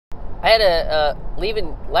I had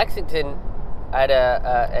leaving Lexington, I had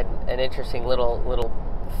an interesting little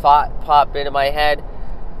thought pop into my head.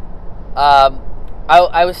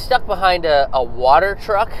 I was stuck behind a water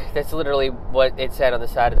truck. That's literally what it said on the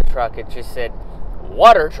side of the truck. It just said,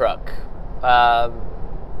 water truck.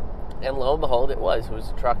 And lo and behold, it was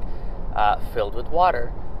a truck filled with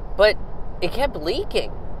water. But it kept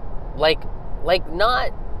leaking. Like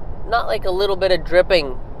not like a little bit of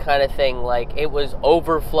dripping kind of thing. Like it was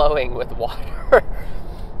overflowing with water.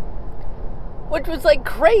 Which was like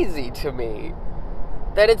crazy to me.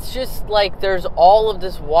 That it's just like there's all of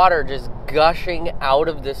this water just gushing out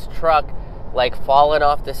of this truck, like falling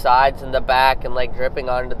off the sides and the back and like dripping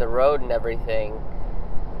onto the road and everything.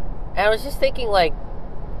 And I was just thinking, like,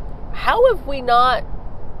 how have we not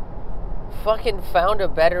fucking found a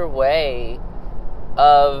better way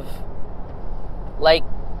of like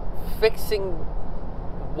fixing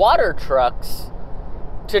water trucks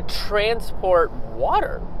to transport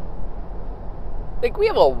water? Like, we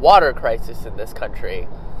have a water crisis in this country,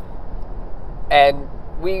 and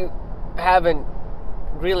we haven't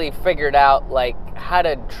really figured out, like, how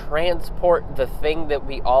to transport the thing that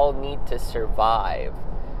we all need to survive.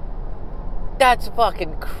 That's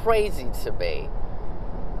fucking crazy to me.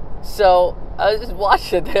 So, I was just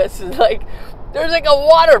watching this, and, like, there's, like, a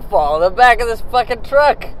waterfall in the back of this fucking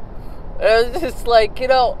truck. And I was just like,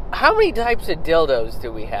 how many types of dildos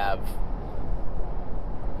do we have?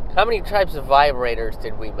 How many types of vibrators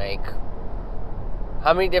did we make?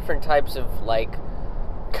 How many different types of, like,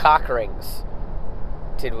 cock rings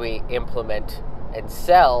did we implement and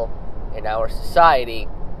sell in our society?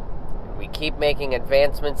 And we keep making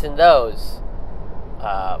advancements in those.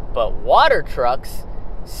 But water trucks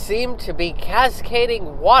seem to be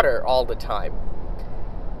cascading water all the time.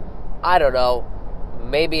 I don't know.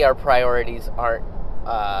 Maybe our priorities aren't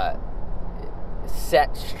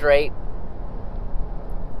set straight.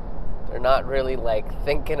 They're not really, like,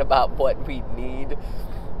 thinking about what we need.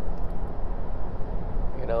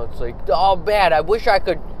 It's like, oh, man, I wish I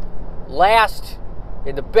could last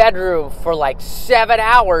in the bedroom for, like, 7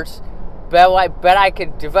 hours. But I bet I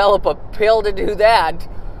could develop a pill to do that.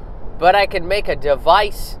 But I can make a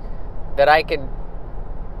device that I can,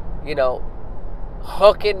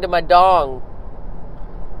 hook into my dong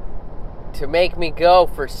to make me go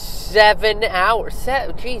for 7 hours.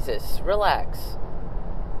 Jesus, relax.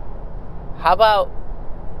 How about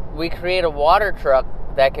we create a water truck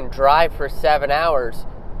that can drive for 7 hours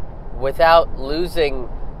without losing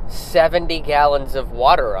 70 gallons of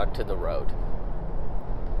water onto the road?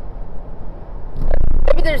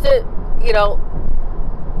 Maybe there's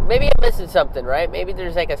maybe I'm missing something, right? Maybe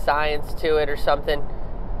there's like a science to it or something.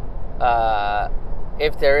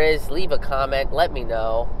 If there is, leave a comment, let me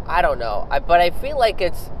know. I don't know. But I feel like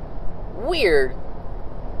it's weird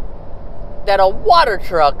that a water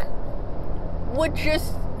truck would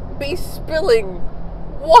just be spilling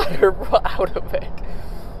water out of it.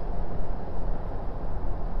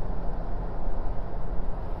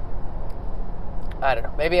 I don't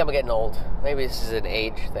know. Maybe I'm getting old. Maybe this is an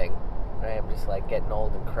age thing. Right? I'm just like getting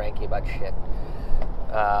old and cranky about shit.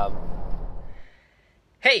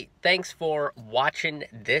 Hey, thanks for watching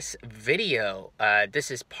this video.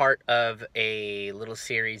 This is part of a little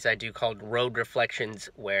series I do called Road Reflections,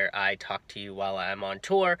 where I talk to you while I'm on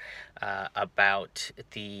tour about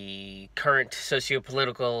the current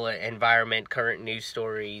socio-political environment, current news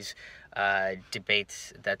stories,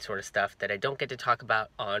 debates, that sort of stuff that I don't get to talk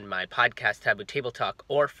about on my podcast, Taboo Table Talk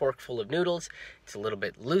or Forkful of Noodles. It's a little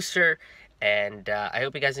bit looser. And I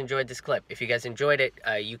hope you guys enjoyed this clip. If you guys enjoyed it,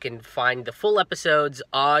 you can find the full episodes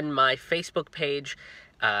on my Facebook page.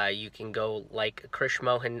 You can go like Krish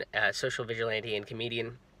Mohan, social vigilante and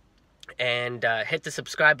comedian. And hit the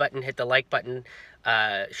subscribe button, hit the like button.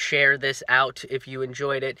 Share this out if you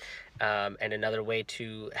enjoyed it. And another way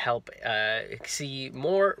to help see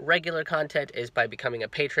more regular content is by becoming a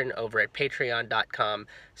patron over at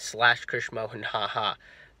patreon.com/KrishMohan.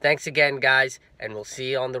 Thanks again, guys, and we'll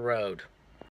see you on the road.